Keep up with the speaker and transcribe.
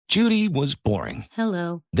Judy was boring.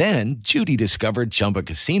 Hello. Then Judy discovered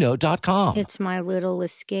ChumbaCasino.com. It's my little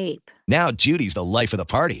escape. Now Judy's the life of the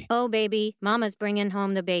party. Oh, baby, mama's bringing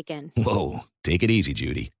home the bacon. Whoa, take it easy,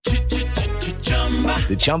 Judy.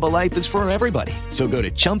 The Chumba life is for everybody. So go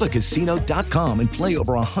to ChumbaCasino.com and play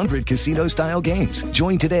over 100 casino-style games.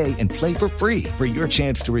 Join today and play for free for your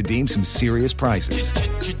chance to redeem some serious prizes.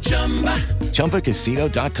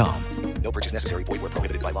 ChumbaCasino.com. No purchase necessary. Void where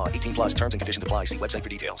prohibited by law. 18 plus terms and conditions apply. See website for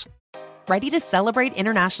details. Ready to celebrate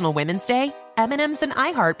International Women's Day? M&M's and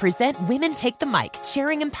iHeart present Women Take the Mic,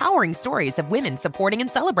 sharing empowering stories of women supporting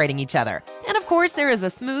and celebrating each other. And of course, there is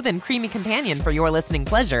a smooth and creamy companion for your listening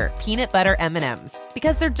pleasure, peanut butter M&M's.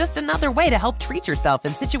 Because they're just another way to help treat yourself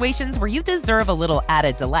in situations where you deserve a little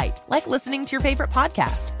added delight, like listening to your favorite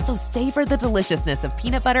podcast. So savor the deliciousness of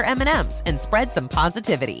peanut butter M&M's and spread some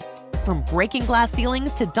positivity. From breaking glass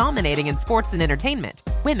ceilings to dominating in sports and entertainment,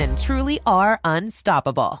 women truly are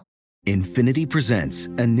unstoppable. Infiniti presents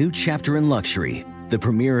a new chapter in luxury, the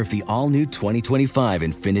premiere of the all-new 2025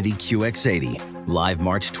 Infiniti QX80, live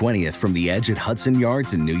March 20th from the Edge at Hudson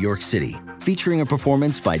Yards in New York City, featuring a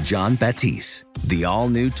performance by John Batiste. The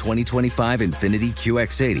all-new 2025 Infiniti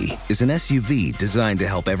QX80 is an SUV designed to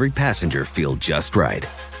help every passenger feel just right.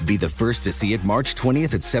 Be the first to see it March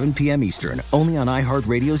 20th at 7 p.m. Eastern, only on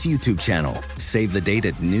iHeartRadio's YouTube channel. Save the date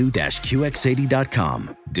at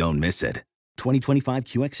new-QX80.com. Don't miss it. 2025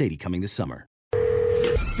 QX80 coming this summer.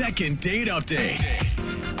 Second date update.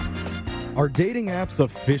 Are dating apps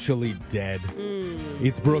officially dead?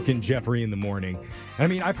 It's Brooke and Jeffrey in the morning. I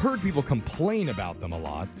mean, I've heard people complain about them a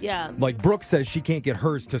lot. Yeah. Like Brooke says she can't get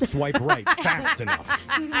hers to swipe right fast enough.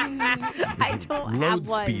 I don't Load have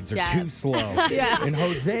one, speeds Jeff. are too slow. Yeah. And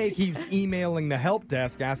Jose keeps emailing the help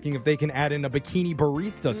desk asking if they can add in a bikini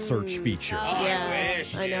barista search feature. Yeah, I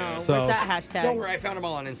wish. I know. So- Where's that hashtag? Don't worry, I found them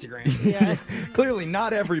all on Instagram. Yeah. Clearly,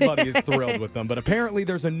 not everybody is thrilled with them, but apparently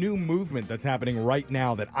there's a new movement that's happening right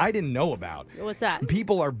now that I didn't know about. What's that?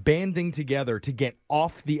 People are banding together to get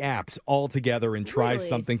off the apps altogether and try Really?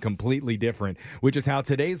 something completely different, which is how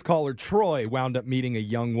today's caller, Troy, wound up meeting a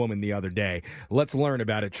young woman the other day. Let's learn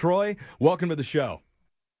about it. Troy, welcome to the show.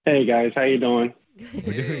 Hey guys, how you doing?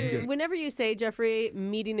 Whenever you say, Jeffrey,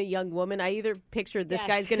 meeting a young woman, I either picture this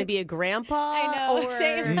guy's going to be a grandpa I know, or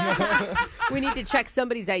same. we need to check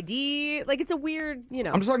somebody's ID. Like, it's a weird, I'm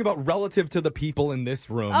just talking about relative to the people in this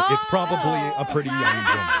room. It's probably a pretty young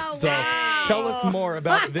woman. So tell us more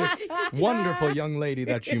about this wonderful young lady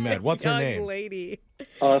that you met. What's her name? Young lady.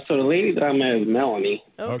 So the lady that I met is Melanie.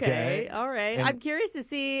 Okay. All right. And- I'm curious to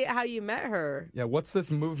see how you met her. Yeah, what's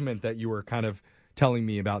this movement that you were kind of telling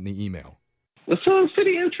me about in the email? So it's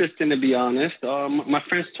pretty interesting, to be honest. My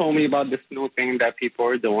friends told me about this new thing that people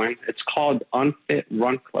are doing. It's called Unfit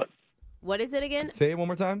Run Club. What is it again? Say it one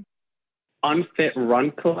more time. Unfit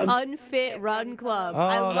Run Club. Unfit Run Club.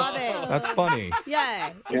 I love it. That's funny.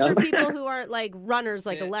 Yeah. It's for people who aren't like runners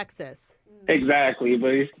like Alexis. Exactly,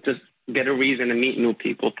 but it's just get a reason to meet new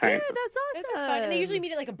people Yeah, kind of. that's awesome. That's fun. And they usually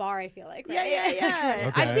meet at like a bar, I feel like. Right? Yeah.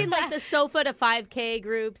 Okay. I've seen like the sofa to 5K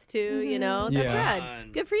groups too, you know. That's Yeah.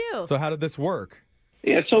 rad. Good for you. So how did this work?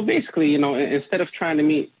 Yeah, so basically, instead of trying to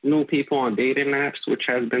meet new people on dating apps, which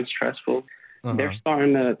has been stressful, they're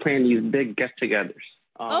starting to plan these big get-togethers.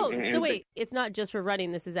 So wait, it's not just for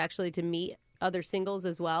running. This is actually to meet other singles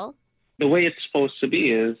as well? The way it's supposed to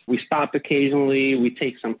be is we stop occasionally, we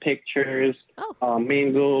take some pictures,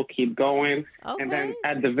 mingle, keep going, and then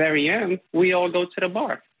at the very end, we all go to the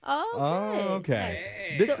bar. Oh, okay.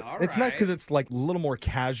 Hey, It's all nice right. because it's like a little more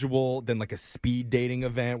casual than like a speed dating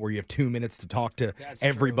event where you have 2 minutes to talk to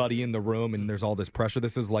everybody in the room and there's all this pressure.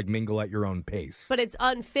 This is like mingle at your own pace. But it's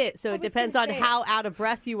unfit, so it depends on how out of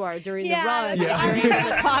breath you are during the run. Yeah. If you're able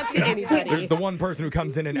to talk to anybody. There's the one person who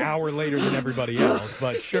comes in an hour later than everybody else,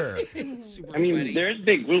 but sure. I mean, there's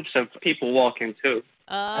big groups of people walking too.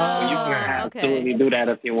 You can absolutely do that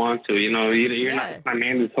if you want to. You're not, it's not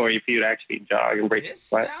mandatory for you to actually jog and break the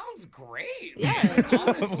sweat. Sounds great. Yeah.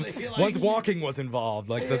 Honestly, like, Once walking was involved,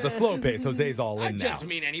 like the slow pace, Jose's all I in now. just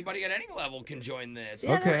mean anybody at any level can join this.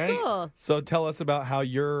 Yeah, that's Okay. cool. So tell us about how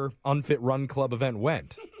your Unfit Run Club event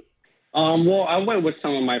went. Well, I went with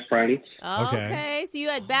some of my friends. Okay, so you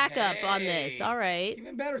had backup on this. All right.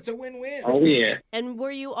 Even better, it's a win-win. Oh, yeah. And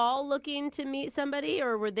were you all looking to meet somebody,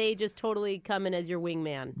 or were they just totally coming as your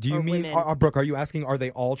wingman? Do you or mean, women? Brooke, are you asking, are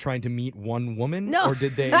they all trying to meet one woman? No. Or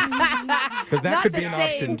did they? Because that Not could the be an same.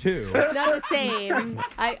 option too. Not the same.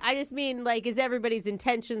 I just mean, like, is everybody's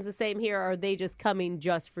intentions the same here, or are they just coming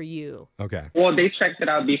just for you? Okay. Well, they checked it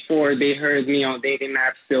out before. They heard me on dating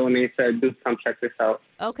apps still, and they said, dude, come check this out.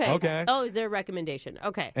 Okay. Oh, is there a recommendation?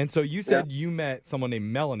 Okay. And so you said you met someone named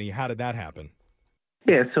Melanie. How did that happen?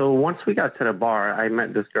 Yeah, so once we got to the bar, I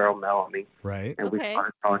met this girl, Melanie. Right. And we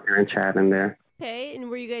started talking and chatting there. Okay, and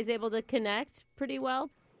were you guys able to connect pretty well?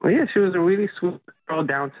 Well, yeah, she was a really sweet girl,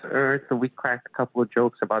 down to earth. So we cracked a couple of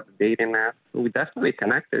jokes about the dating app. We definitely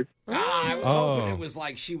connected. I was hoping it was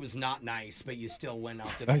like she was not nice, but you still went out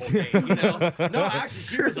to the whole date, you know? No, actually,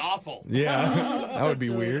 she was awful. Yeah, that would be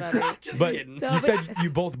really weird. funny. Just But kidding. you said you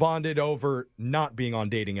both bonded over not being on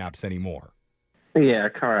dating apps anymore. Yeah,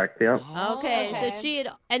 correct. Yep. Okay,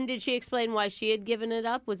 so did she explain why she had given it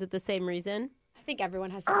up? Was it the same reason? I think everyone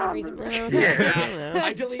has the same reason. Yeah.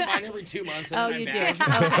 I delete mine every 2 months. And You then do.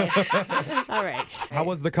 I'm back. Okay. All right. How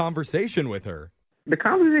was the conversation with her? The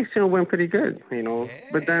conversation went pretty good, you know,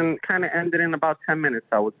 but then kind of ended in about 10 minutes,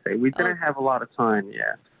 I would say. We didn't have a lot of time,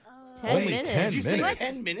 yeah. 10 Only minutes. 10 Did you say minutes.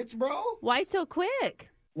 10 minutes, bro? Why so quick?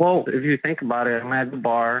 Well, if you think about it, I'm at the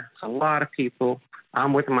bar. It's a lot of people.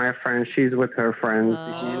 I'm with my friend. She's with her friends.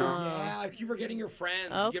 You know? Yeah, you were getting your friends.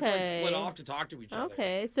 You get like split off to talk to each other.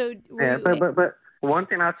 Okay, so Yeah, but one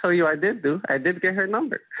thing I'll tell you I did get her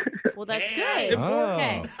number. well, that's Yeah, good.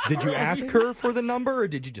 Oh. Did you ask her for the number or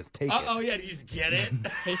did you just take it? Oh, yeah, did you just get it?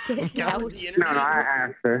 Take it Scour out. the No, internet? I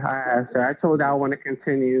asked her. I told her I want to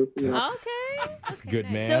continue. You know? Okay. That's good,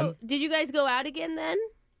 man. So, did you guys go out again then?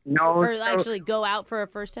 No, Or so- actually go out for a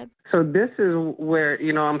first time? So this is where,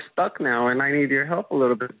 you know, I'm stuck now and I need your help a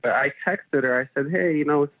little bit. But I texted her. I said, hey, you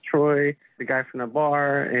know, it's Troy, the guy from the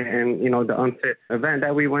bar and you know, the Unfit event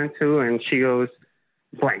that we went to. And she goes,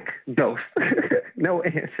 blank, ghost. No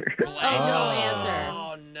answer. No answer.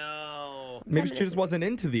 Oh, no. Maybe she just wasn't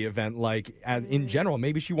into the event, like, as in general.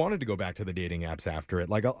 Maybe she wanted to go back to the dating apps after it.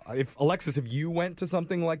 Like, if Alexis, if you went to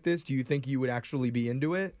something like this, do you think you would actually be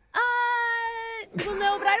into it? Well,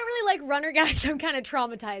 no, but I don't really like runner guys. I'm kind of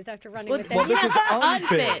traumatized after running with them. Well, this is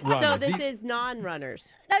Unfit So runners. this is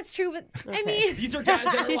non-runners. That's true, but I mean, These are guys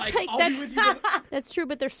that are She's like, like, I'll be with you. That's true,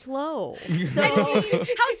 but they're slow. So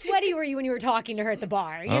how sweaty were you when you were talking to her at the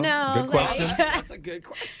bar? You know, good question. That's a good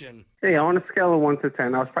question. Hey, on a scale of 1 to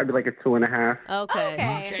 10, I was probably like a 2.5. okay.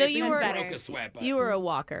 Okay, So you that's were better. Broke a sweat, but you were a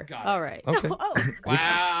walker. Got it. All right. Okay.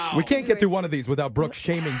 wow. We can't get through one of these without Brooke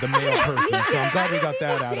shaming the male person, so I'm glad we got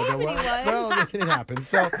that out of shame the way. anyone. Well, it happens.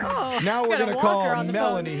 So now we're going to walk her call on the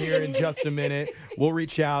Melanie phone. here in just a minute. We'll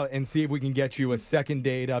reach out and see if we can get you a second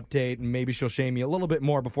date update, and maybe she'll shame you a little bit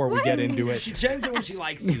more before we get into it. She shames it when she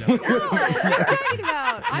likes you, though. What are you talking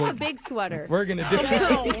about? I'm a big sweater. We're going to do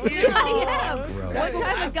I am. Gross. What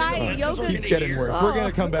type of guy in yoga? Keeps getting worse. We're going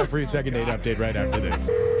to come back for your second date update right after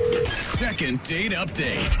this. Second date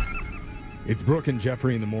update. It's Brooke and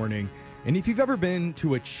Jeffrey in the morning. And if you've ever been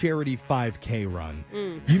to a charity 5K run,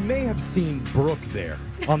 you may have seen Brooke there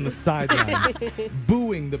on the sidelines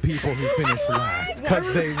booing the people who finished last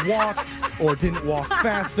because they walked or didn't walk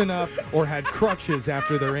fast enough or had crutches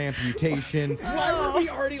after their amputation. Why were we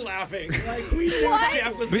already laughing? Like, we knew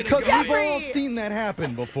Jeff was Because going to we've all seen that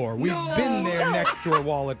happen before. We've been there next to her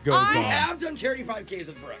while it goes We on. have done charity 5Ks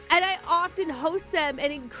with Brooke. And I often host them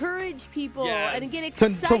and encourage people Yes. and get To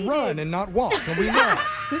excited. run and not walk, and we know.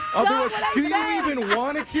 Otherwise, what I do you said. even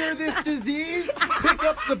want to cure this disease? Pick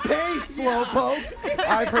up the pace, slow pokes.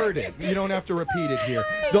 I've heard it. You don't have to repeat it here.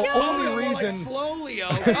 The only Like, reason. slow, Leo.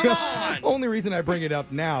 Come on. Only reason I bring it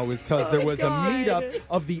up now is because there was a meetup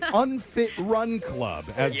of the Unfit Run Club,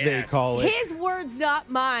 as they call it. His words, not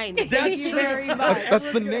mine. That's Thank you true. very much.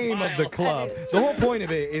 That's the name of the club. The whole point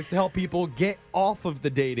of it is to help people get off of the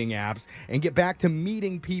dating apps and get back to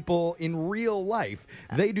meeting people in real life.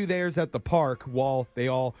 They do theirs at the park while they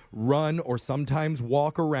all run or sometimes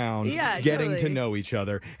walk around, getting to know each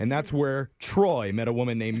other. And that's where Troy met a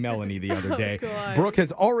woman named Melanie the other day. Brooke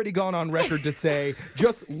has already gone on record to say,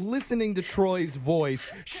 just listening to Troy's voice,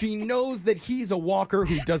 she knows that he's a walker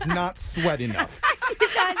who does not sweat enough. did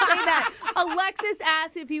not say that. Alexis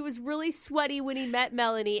asked if he was really sweaty when he met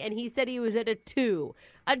Melanie, and he said he was at a 2.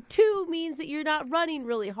 A 2 means that you're not running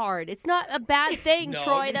really hard. It's not a bad thing, No,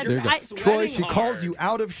 Troy. you're That's There you go. Sweating Troy, she hard. calls you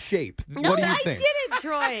out of shape. No, what do you I think? didn't,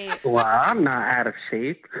 Troy. Well, I'm not out of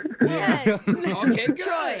shape. Yes. Okay, good.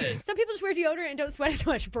 Troy. some people just wear deodorant and don't sweat as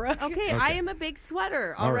much, Brooke. Okay, I am a big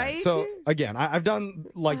sweater, all right? So, again, I've done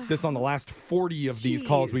like this on the last 40 of these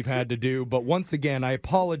calls Jeez. we've had to do, but once again, I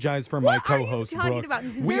apologize for my What are you co-host, talking Brooke. about?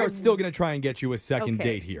 We are There's- still going to try and get you a second Okay.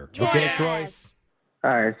 date here. Okay, Troy? All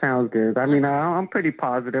right, sounds good. I mean, I'm pretty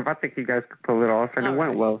positive. I think you guys could pull it off, and it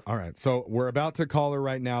went well. All right, so we're about to call her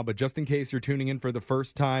right now, but just in case you're tuning in for the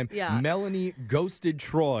first time, Melanie ghosted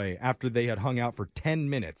Troy after they had hung out for 10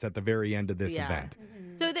 minutes at the very end of this event.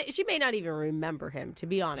 So she may not even remember him, to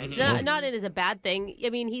be honest. Not it is a bad thing. I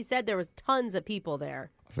mean, he said there was tons of people there.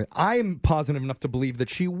 So I'm positive enough to believe that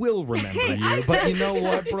she will remember you. But you know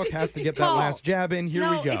what? Brooke has to get that last jab in. Here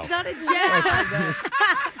we go. It's not a jab.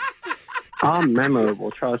 I'm memorable,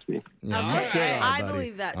 trust me. Yeah, you sure are, I buddy.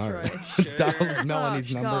 believe that, All Troy. right. Let's dial Melanie's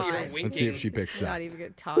number. God. Let's see if she picks She's up. not even going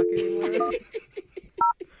to talk anymore.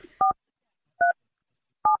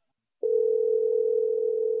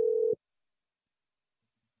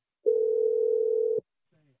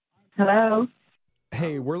 Hello.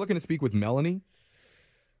 Hey, we're looking to speak with Melanie.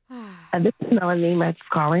 This is Melanie Metz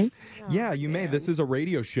calling. Yeah, you may. This is a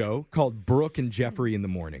radio show called Brooke and Jeffrey in the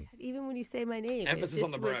Morning. Even when you say my name. Emphasis it's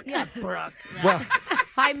on the just Brooke. Yeah, Brooke. Well,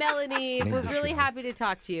 Hi, Melanie. name We're of the really show. happy to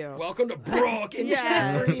talk to you. Welcome to Brooke and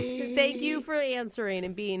Jeffrey. Thank you for answering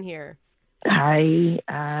and being here. Hi.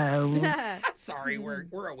 Sorry, we're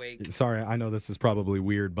awake. sorry, I know this is probably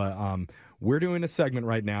weird, but we're doing a segment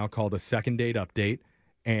right now called a Second Date Update,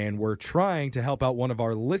 and we're trying to help out one of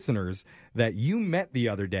our listeners that you met the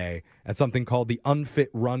other day at something called the Unfit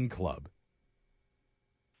Run Club.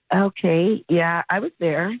 Okay. Yeah, I was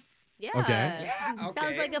there. Yeah. Okay. Yeah, okay.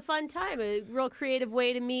 Sounds like a fun time. A real creative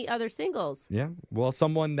way to meet other singles. Yeah. Well,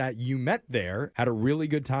 someone that you met there had a really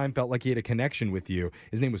good time, felt like he had a connection with you.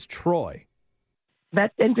 His name was Troy.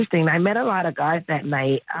 That's interesting. I met a lot of guys that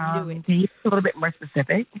night. Knew it. Can you be a little bit more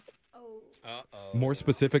specific? Uh-oh. More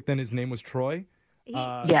specific than his name was Troy?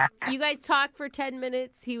 Yeah. You guys talked for 10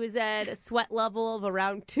 minutes. He was at a sweat level of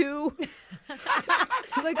around 2.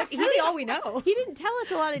 That's really all we know. He didn't tell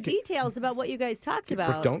us a lot of details about what you guys talked But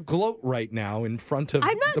about. don't gloat right now in front of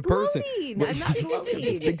I'm not the person. gloating. I'm not gloating.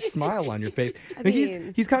 This big smile on your face. I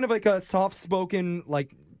He's kind of like a soft-spoken,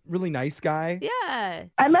 like really nice guy. Yeah.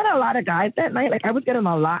 I met a lot of guys that night. Like, I was getting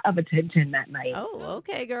a lot of attention that night. Oh,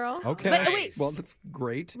 okay, girl. Okay. But wait, Well, that's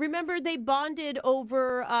great. remember they bonded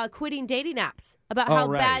over quitting dating apps, about Oh, how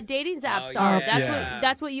right. bad dating apps Oh, are. yeah.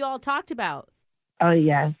 That's what you all talked about. Oh,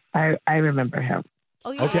 yes. I remember him.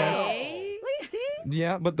 Oh, yeah. Okay. Look, see?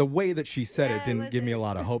 Yeah, but the way that she said it Yeah, didn't give me a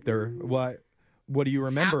lot of hope there. What do you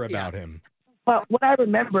remember Yeah. about him? But what I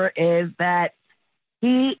remember is that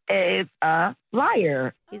he is a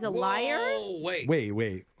liar. He's a liar? Whoa, wait.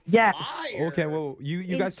 Wait. Yes. Liar. Okay, well,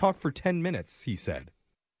 you guys talked for 10 minutes, he said.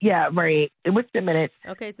 Yeah, right. It was 10 minutes.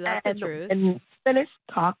 Okay, so that's the truth. And finished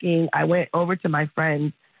talking, I went over to my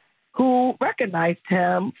friends who recognized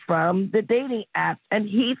him from the dating apps, and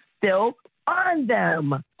he's still on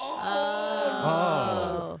them.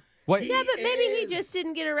 Oh. What? Yeah, but maybe he is. just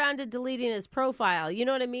didn't get around to deleting his profile. You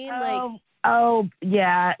know what I mean? Oh,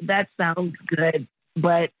 yeah, that sounds good,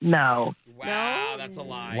 but no. Wow, that's a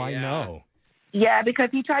lie. Why yeah. no? Yeah, because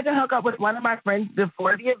he tried to hook up with one of my friends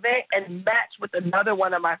before the event and match with another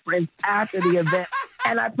one of my friends after the event.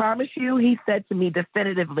 And I promise you, he said to me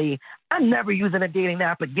definitively, I'm never using a dating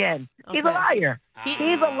app again. He's a Okay. liar. He's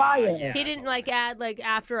a liar. Yeah. He didn't add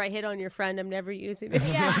after I hit on your friend, I'm never using it.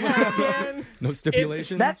 No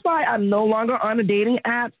stipulations? That's why I'm no longer on a dating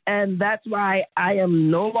app, and that's why I am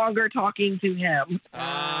no longer talking to him.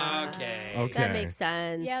 Okay. Okay. That makes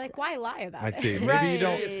sense. Yeah, like why lie about I it? see. Maybe Right. you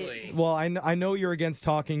don't. Seriously. Well, I know you're against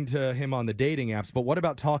talking to him on the dating apps, but what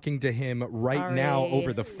about talking to him right now Sorry.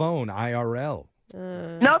 over the phone, IRL?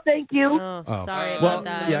 No, thank you. Oh, Oh. sorry Well, about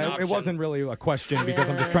that. yeah, An it option. wasn't really a question because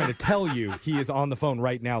I'm just Yeah. trying to tell you he is on the phone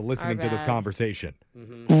right now listening Our to this bad. conversation.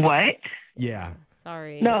 What? Yeah,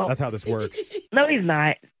 Sorry. No. that's how this works. No, he's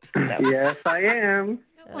not. Yes, I am.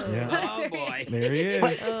 Yeah. Oh, boy. There he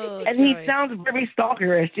is. Oh, And he Troy. sounds very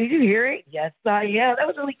stalkerish. Did you hear it? Yes, I am. That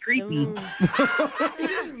was really creepy. You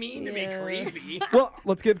didn't mean to be Yeah. creepy. Well,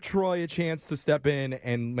 let's give Troy a chance to step in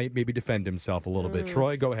and maybe defend himself a little bit. Mm.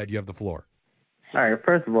 Troy, go ahead. You have the floor. All right,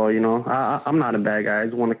 first of all, I'm not a bad guy. I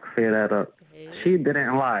just want to clear that up. She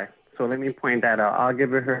didn't lie. So let me point that out. I'll give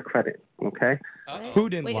her credit, okay? Who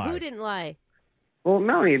didn't Wait, lie? who didn't lie? Well,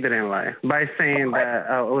 Melanie didn't lie by saying that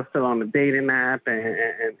I was still on the dating app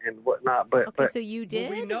and whatnot. But Okay, so you did?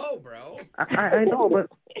 Well, we know, bro. I know, but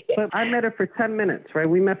I met her for 10 minutes, right?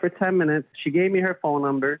 We met for 10 minutes. She gave me her phone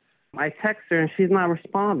number. I text her, and she's not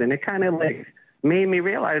responding. It kind of made me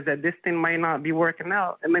realize that this thing might not be working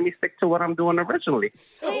out, and let me stick to what I'm doing originally.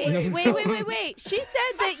 Wait. She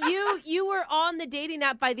said that you were on the dating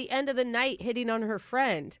app by the end of the night hitting on her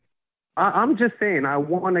friend. I'm just saying, I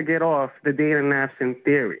want to get off the dating apps in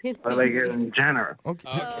theory, but in general. Okay.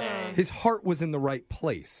 Okay. His heart was in the right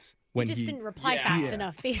place when He just didn't reply Yeah. fast Yeah.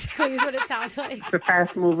 enough, basically, is what it sounds like. It's a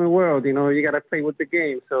fast-moving world, you got to play with the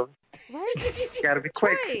game, so What? you got to be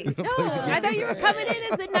quick. Troy, no, I thought you were coming in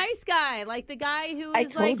as the nice guy, like the guy who I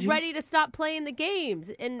is like told you. ready to stop playing the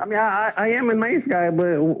games. And I mean, I am a nice guy, but,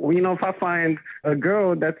 if I find a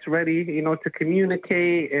girl that's ready, to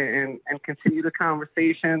communicate and continue the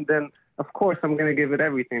conversation, then of course I'm going to give it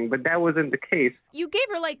everything. But that wasn't the case. You gave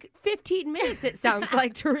her like 15 minutes, it sounds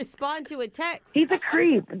like, to respond to a text. He's a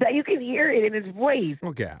creep. That you can hear it in his voice.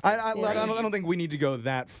 Okay. I don't think we need to go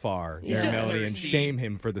that far, Yeah. there, Melody, and shame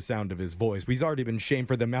him for the sound of his voice. He's already been shamed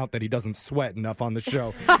for the amount that he doesn't sweat enough on the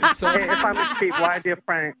show. So, Hey, if I'm a creep, why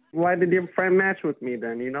did your friend match with me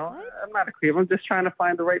then? You know, I'm not a creep. I'm just trying to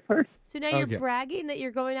find the right person. So now you're bragging that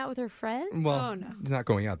you're going out with her friend? well, he's not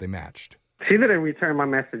going out. They matched. She didn't return my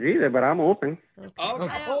message either, but I'm open. Okay,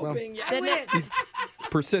 hoping. It's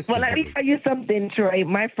persistent. Well, let me tell you something, Troy.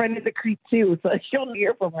 My friend is a creep too, so she'll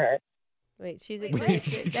hear from her. Wait, she's a creep.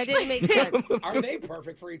 That didn't make sense. Are they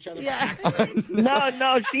perfect for each other? Yeah.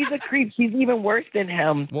 No, she's a creep. She's even worse than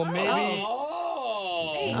him. Well,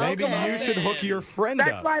 maybe you should hook your friend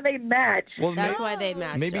That's up. why they match. Well, That's why they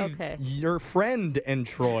matched. Maybe Okay. your friend and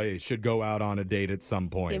Troy should go out on a date at some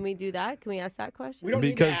point. Can we do that? Can we ask that question? We don't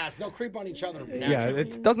need to ask. They'll creep on each other naturally. Yeah,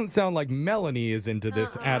 it doesn't sound like Melanie is into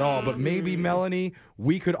this at all, but maybe, Melanie,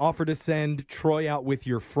 we could offer to send Troy out with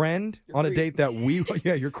your friend on a date that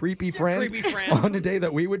your creepy friend, on a date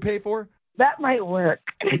that we would pay for? That might work.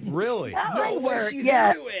 Really? That might work. She's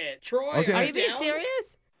Yeah. into it. Troy, Okay. Are you being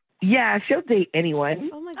serious? Yeah, she'll date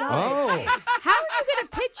anyone. Oh my God. Oh. How are you going to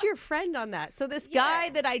pitch your friend on that? So this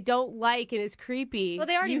guy that I don't like and is creepy. Well,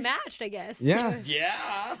 they already matched, I guess. Yeah.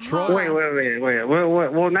 Yeah. Troy. Wait.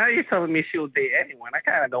 Well, now you're telling me she'll date anyone. I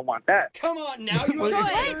kind of don't want that. Come on now, you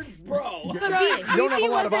bro. You don't have a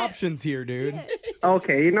lot of options here, dude.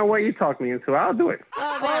 Okay, you know what? You talk me into it. I'll do it.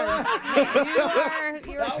 Oh, man.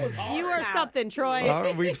 You are something,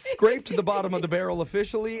 Troy. We've scraped the bottom of the barrel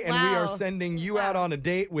officially, and we are Wow. sending you out on a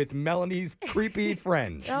date with Melanie's creepy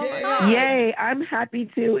friend. Oh, my God. Yay, I'm happy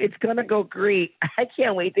to. It's going to go great. I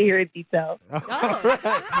can't wait to hear the details.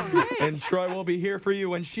 And Troy will be here for you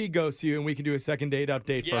when she ghosts you, and we can do a second date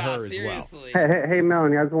update for her as well. Hey,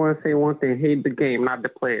 Melanie, I just want to say one thing. Hate the game, not the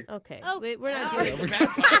player. Okay. We're not doing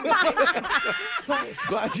it.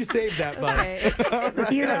 Glad you saved that, bud.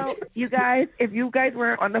 Okay. You know, you guys, if you guys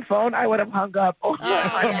weren't on the phone, I would have hung up. Oh,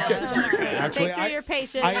 Actually, Thanks for your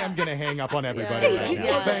patience. I am going to hang up on everybody right now.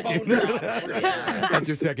 Yeah. Thank you. That's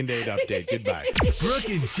your second date update. Goodbye. Brooke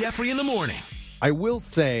and Jeffrey in the morning. I will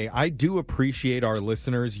say, I do appreciate our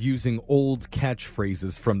listeners using old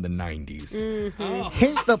catchphrases from the 90s. Mm-hmm.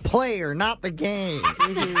 Hate the player, not the game.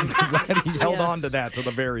 Glad he held on to that to the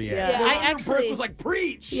very end. Yeah, I actually Brooke was like,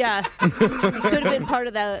 preach. Yeah, he could have been part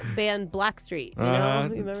of that band Blackstreet. You know,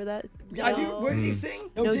 you remember that? I do. What did he sing?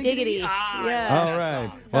 No diggity. Ah, Yeah. All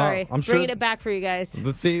right. Sorry, Well, I'm sure. bringing it back for you guys.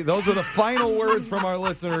 Let's see. Those were the final words from our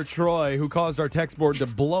listener, Troy, who caused our text board to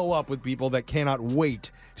blow up with people that cannot wait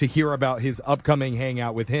to hear about his upcoming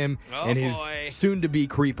hangout with him and his soon-to-be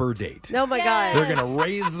creeper date. Oh, my God. They're going to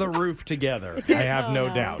raise the roof together. I have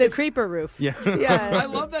no doubt. The creeper roof. Yeah. I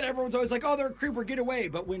love that everyone's always like, oh, they're a creeper, get away.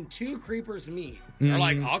 But when two creepers meet, they're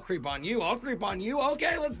like, I'll creep on you, I'll creep on you.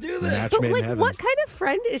 Okay, let's do this. Match But made in like, heaven. what kind of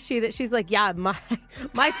friend is she that she's like, yeah, my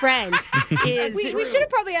friend is. We should have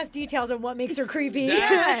probably asked details on what makes her creepy.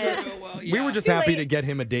 That's true. Well, We were just Too happy late. to get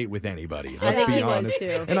him a date with anybody. I Let's think be he was, honest.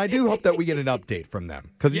 too. And I do hope that we get an update from them.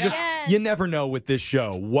 Because Yes. you never know with this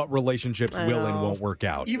show what relationships I will and know. won't work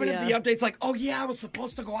out. Even if the update's like, oh, yeah, I was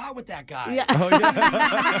supposed to go out with that guy. Yeah. Oh,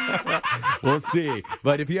 yeah. We'll see.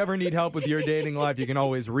 But if you ever need help with your dating life, you can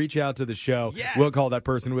always reach out to the show. Yes. We'll call that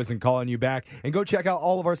person who isn't calling you back. And go check out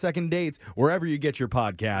all of our second dates wherever you get your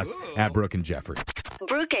podcasts at Brooke and Jeffrey.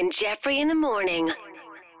 Brooke and Jeffrey in the morning.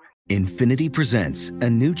 Infinity presents a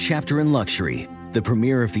new chapter in luxury, the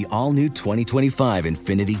premiere of the all-new 2025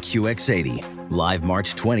 Infinity QX80, live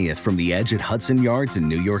March 20th from the Edge at Hudson Yards in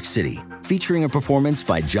New York City, featuring a performance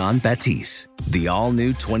by John Batiste. The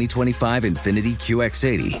all-new 2025 Infinity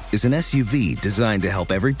QX80 is an SUV designed to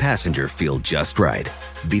help every passenger feel just right.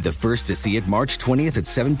 Be the first to see it March 20th at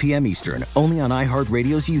 7 p.m. Eastern, only on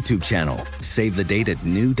iHeartRadio's YouTube channel. Save the date at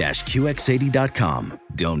new-QX80.com.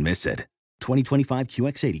 Don't miss it. 2025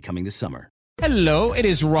 QX80 coming this summer. Hello, it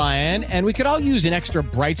is Ryan, and we could all use an extra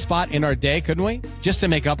bright spot in our day, couldn't we? Just to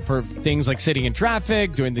make up for things like sitting in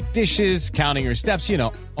traffic, doing the dishes, counting your steps,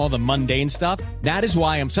 all the mundane stuff. That is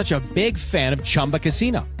why I'm such a big fan of Chumba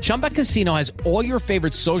Casino. Chumba Casino has all your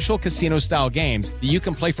favorite social casino-style games that you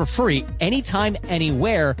can play for free anytime,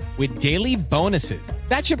 anywhere with daily bonuses.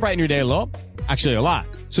 That should brighten your day a little. Actually, a lot.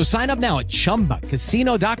 So sign up now at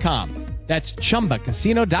ChumbaCasino.com. That's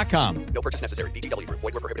ChumbaCasino.com. No purchase necessary. VGW Group.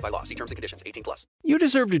 Void where prohibited by law. See terms and conditions. 18+. You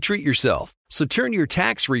deserve to treat yourself. So turn your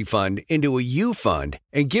tax refund into a U fund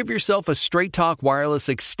and give yourself a Straight Talk Wireless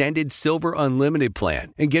Extended Silver Unlimited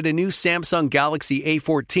plan and get a new Samsung Galaxy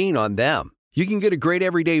A14 on them. You can get a great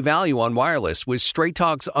everyday value on wireless with Straight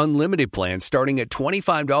Talk's unlimited plan starting at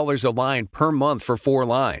 $25 a line per month for 4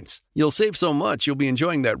 lines. You'll save so much you'll be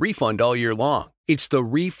enjoying that refund all year long. It's the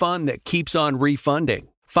refund that keeps on refunding.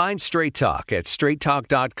 Find Straight Talk at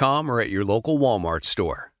straighttalk.com or at your local Walmart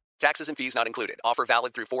store. Taxes and fees not included. Offer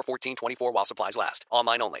valid through 4/14/24 while supplies last.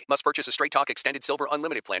 Online only. Must purchase a Straight Talk Extended Silver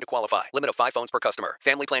Unlimited plan to qualify. Limit of 5 phones per customer.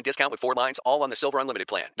 Family plan discount with 4 lines, all on the Silver Unlimited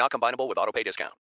plan. Not combinable with autopay discount.